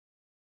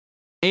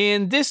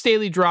In this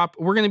daily drop,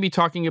 we're going to be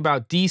talking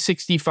about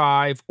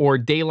D65 or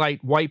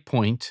daylight white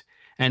point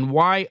and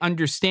why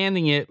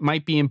understanding it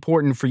might be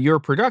important for your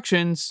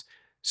productions.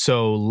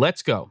 So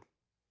let's go.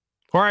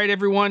 All right,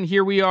 everyone,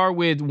 here we are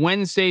with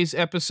Wednesday's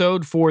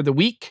episode for the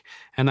week,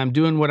 and I'm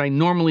doing what I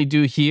normally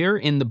do here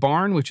in the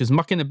barn, which is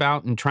mucking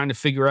about and trying to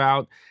figure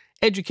out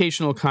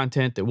educational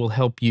content that will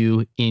help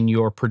you in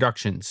your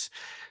productions.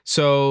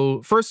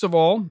 So first of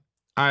all,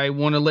 I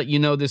want to let you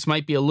know this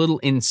might be a little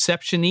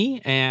inception-y,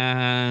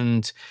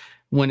 and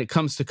when it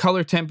comes to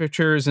color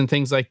temperatures and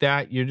things like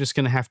that, you're just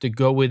going to have to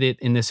go with it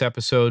in this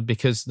episode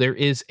because there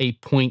is a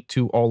point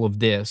to all of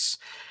this.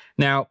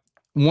 Now,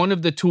 one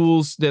of the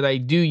tools that I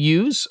do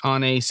use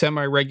on a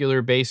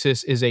semi-regular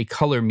basis is a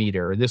color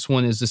meter. This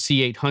one is the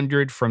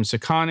C800 from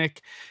Sekonic.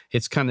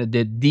 It's kind of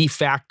the de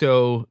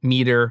facto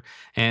meter,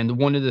 and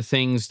one of the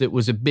things that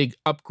was a big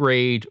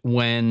upgrade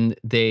when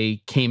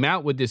they came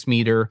out with this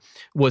meter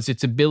was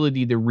its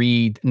ability to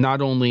read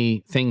not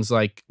only things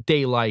like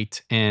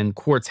daylight and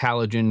quartz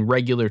halogen,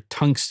 regular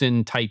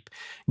tungsten type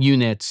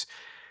units,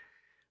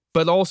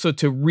 but also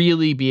to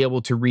really be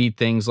able to read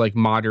things like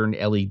modern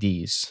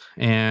LEDs.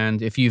 And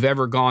if you've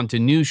ever gone to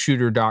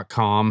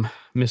Newsshooter.com,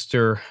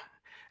 Mr.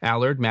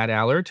 Allard, Matt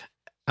Allard,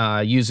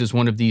 uses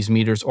one of these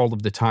meters all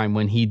of the time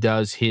when he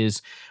does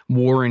his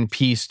War and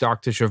Peace,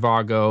 Dr.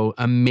 Zhivago,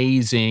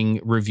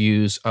 amazing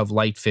reviews of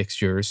light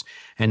fixtures.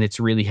 And it's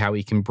really how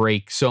he can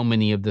break so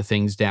many of the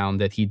things down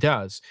that he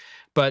does.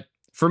 But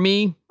for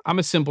me, I'm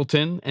a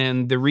simpleton,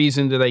 and the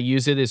reason that I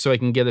use it is so I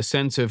can get a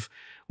sense of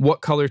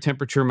what color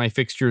temperature my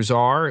fixtures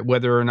are,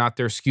 whether or not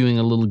they're skewing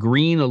a little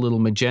green, a little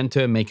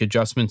magenta, make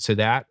adjustments to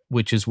that,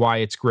 which is why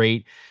it's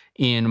great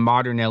in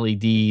modern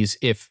LEDs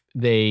if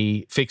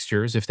they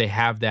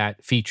have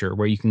that feature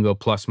where you can go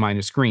plus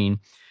minus green.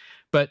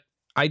 But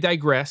I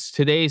digress.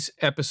 Today's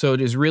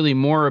episode is really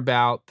more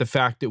about the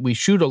fact that we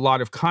shoot a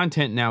lot of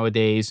content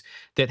nowadays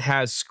that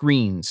has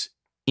screens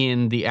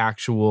in the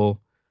actual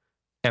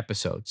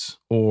episodes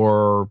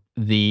or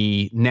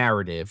the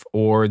narrative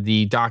or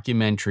the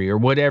documentary or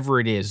whatever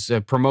it is, a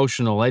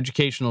promotional,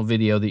 educational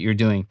video that you're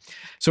doing.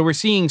 So we're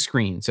seeing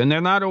screens, and they're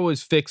not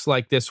always fixed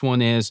like this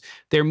one is.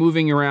 They're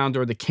moving around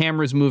or the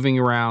camera's moving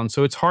around,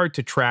 so it's hard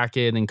to track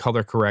it and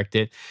color correct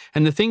it.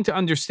 And the thing to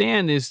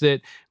understand is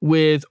that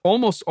with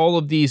almost all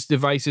of these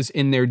devices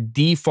in their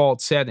default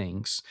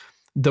settings,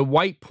 the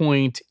white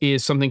point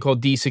is something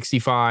called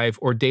D65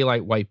 or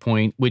daylight white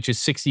point, which is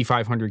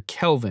 6500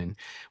 Kelvin,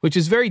 which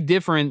is very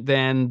different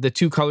than the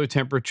two color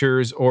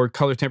temperatures or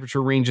color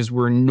temperature ranges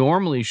we're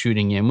normally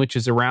shooting in, which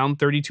is around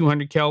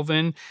 3200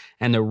 Kelvin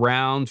and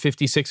around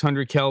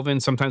 5600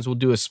 Kelvin. Sometimes we'll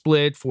do a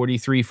split,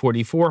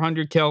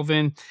 4400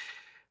 Kelvin.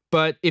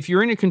 But if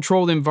you're in a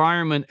controlled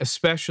environment,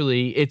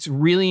 especially, it's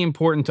really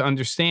important to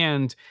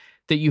understand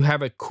that you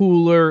have a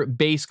cooler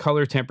base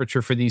color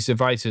temperature for these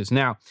devices.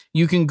 Now,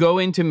 you can go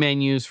into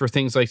menus for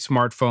things like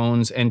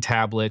smartphones and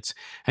tablets,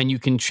 and you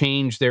can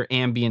change their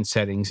ambient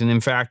settings. And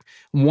in fact,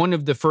 one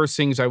of the first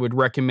things I would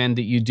recommend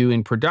that you do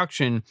in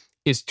production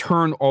is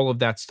turn all of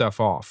that stuff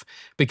off,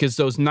 because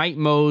those night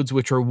modes,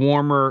 which are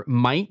warmer,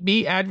 might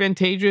be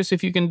advantageous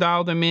if you can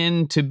dial them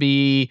in to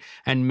be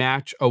and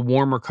match a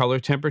warmer color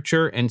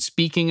temperature. And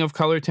speaking of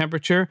color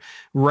temperature,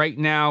 right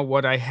now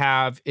what I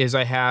have is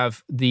I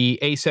have the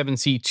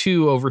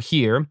A7C2 over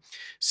here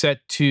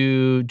set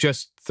to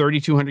just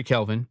 3200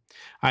 Kelvin.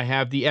 I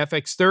have the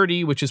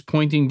FX30, which is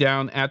pointing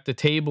down at the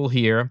table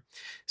here,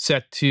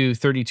 set to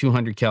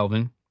 3200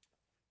 Kelvin.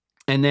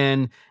 And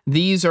then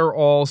these are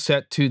all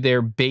set to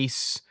their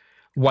base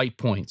white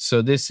points.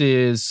 So this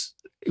is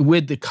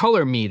with the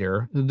color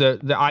meter. The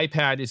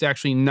iPad is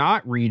actually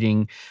not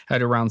reading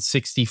at around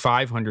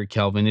 6500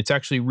 Kelvin. It's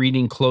actually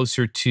reading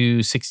closer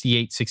to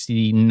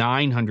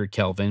 6900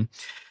 Kelvin.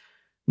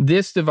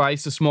 This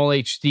device, the small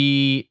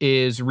HD,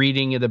 is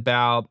reading at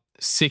about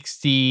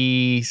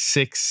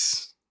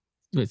 66.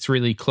 It's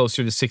really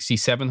closer to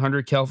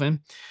 6700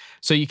 Kelvin.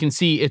 So you can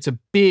see it's a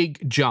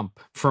big jump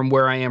from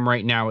where I am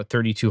right now at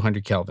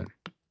 3200 Kelvin.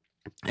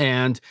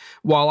 And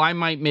while I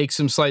might make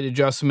some slight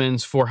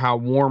adjustments for how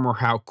warm or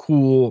how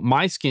cool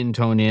my skin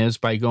tone is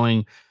by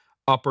going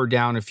up or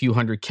down a few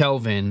hundred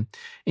Kelvin,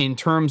 in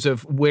terms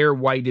of where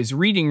white is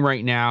reading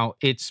right now,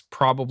 it's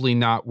probably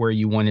not where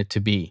you want it to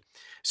be.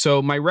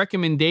 So my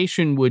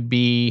recommendation would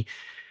be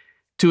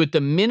to, at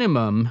the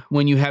minimum,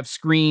 when you have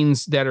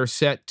screens that are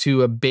set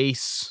to a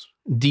base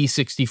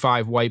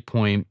D65 white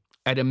point,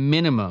 at a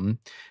minimum,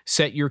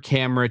 set your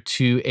camera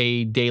to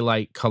a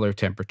daylight color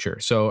temperature.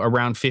 So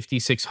around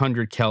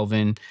 5600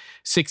 Kelvin.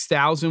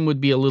 6000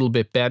 would be a little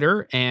bit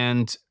better.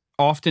 And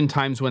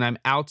oftentimes when I'm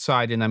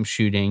outside and I'm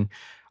shooting,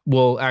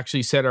 we'll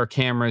actually set our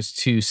cameras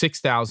to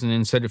 6000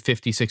 instead of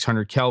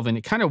 5600 Kelvin.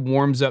 It kind of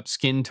warms up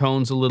skin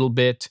tones a little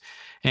bit.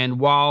 And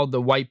while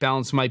the white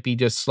balance might be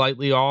just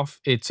slightly off,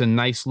 it's a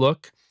nice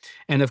look.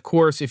 And of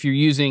course, if you're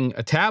using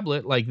a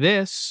tablet like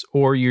this,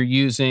 or you're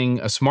using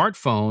a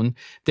smartphone,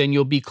 then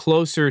you'll be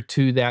closer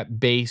to that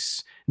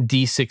base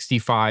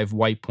D65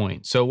 white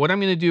point. So what I'm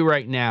going to do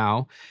right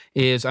now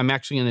is I'm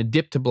actually going to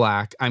dip to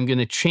black. I'm going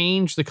to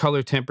change the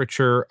color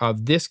temperature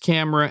of this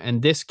camera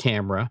and this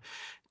camera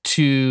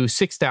to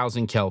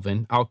 6,000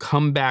 Kelvin. I'll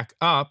come back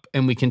up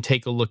and we can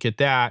take a look at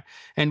that.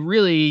 And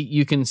really,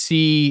 you can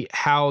see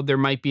how there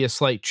might be a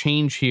slight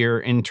change here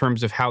in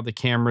terms of how the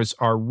cameras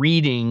are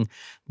reading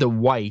the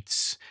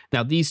whites.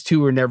 Now, these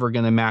two are never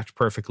going to match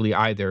perfectly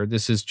either.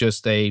 This is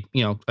just a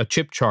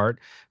chip chart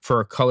for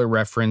a color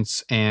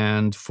reference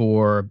and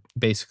for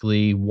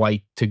basically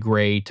white to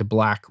gray to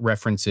black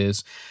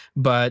references.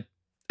 But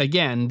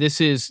again, this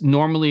is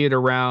normally at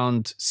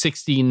around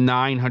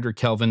 6,900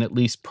 Kelvin, at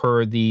least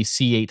per the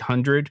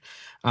C800.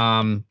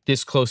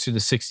 This closer to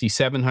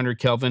 6,700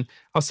 Kelvin.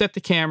 I'll set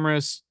the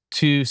cameras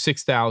to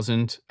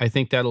 6,000. I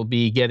think that'll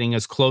be getting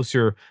us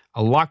closer,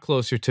 a lot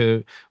closer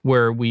to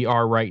where we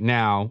are right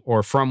now,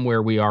 or from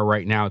where we are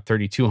right now at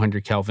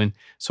 3,200 Kelvin.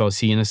 So I'll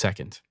see you in a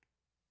second.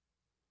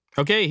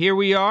 Okay, here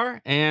we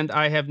are, and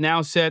I have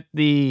now set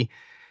the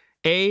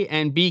A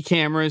and B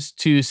cameras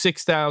to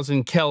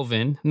 6,000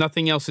 Kelvin.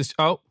 Nothing else is...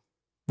 Oh,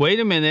 wait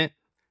a minute.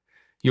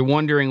 You're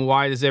wondering,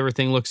 why does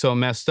everything look so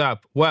messed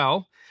up?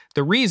 Well,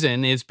 the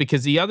reason is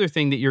because the other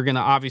thing that you're going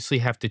to obviously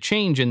have to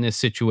change in this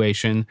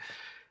situation,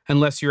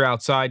 unless you're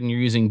outside and you're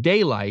using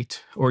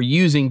daylight, or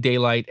using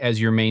daylight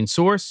as your main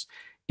source,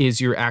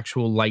 is your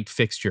actual light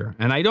fixture.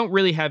 And I don't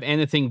really have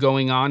anything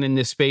going on in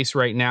this space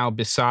right now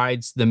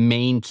besides the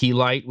main key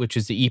light, which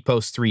is the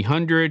Epos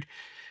 300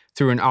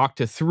 through an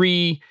Octa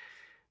 3.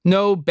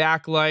 No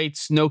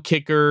backlights, no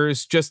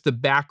kickers, just the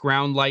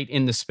background light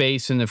in the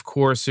space. And of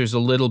course, there's a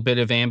little bit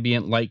of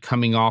ambient light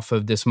coming off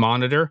of this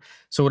monitor.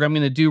 So what I'm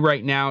going to do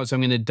right now is I'm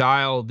going to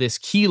dial this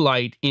key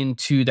light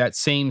into that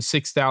same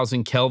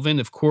 6,000 Kelvin.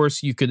 Of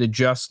course, you could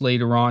adjust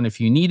later on if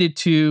you needed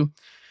to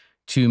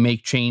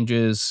make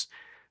changes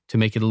to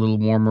make it a little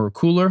warmer or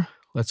cooler.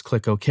 Let's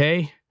click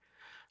OK.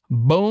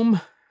 Boom.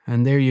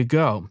 And there you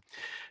go.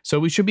 So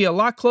we should be a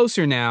lot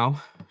closer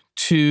now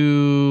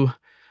to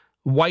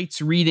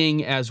whites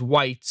reading as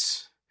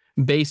whites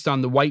based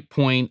on the white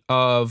point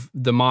of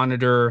the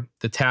monitor,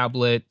 the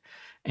tablet,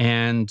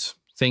 and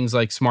things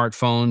like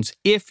smartphones,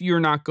 if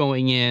you're not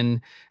going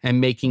in and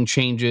making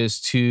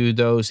changes to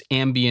those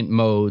ambient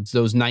modes,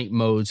 those night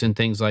modes and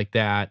things like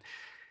that.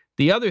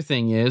 The other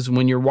thing is,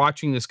 when you're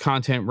watching this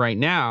content right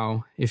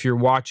now, if you're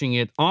watching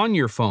it on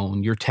your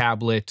phone, your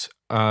tablet,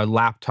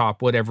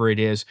 laptop, whatever it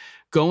is,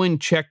 go and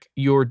check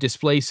your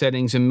display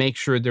settings and make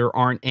sure there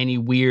aren't any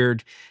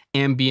weird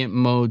ambient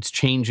modes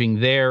changing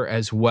there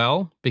as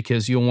well,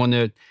 because you'll want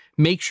to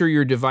make sure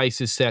your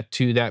device is set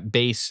to that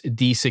base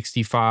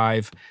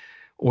D65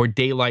 or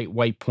daylight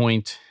white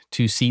point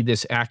to see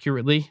this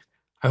accurately.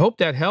 I hope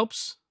that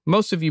helps.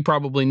 Most of you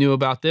probably knew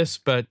about this,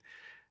 but,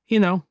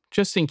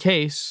 just in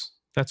case,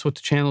 that's what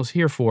the channel is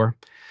here for.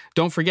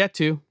 Don't forget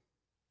to,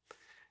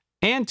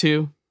 and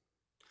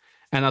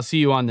I'll see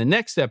you on the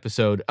next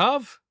episode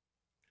of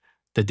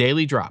The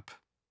Daily Drop.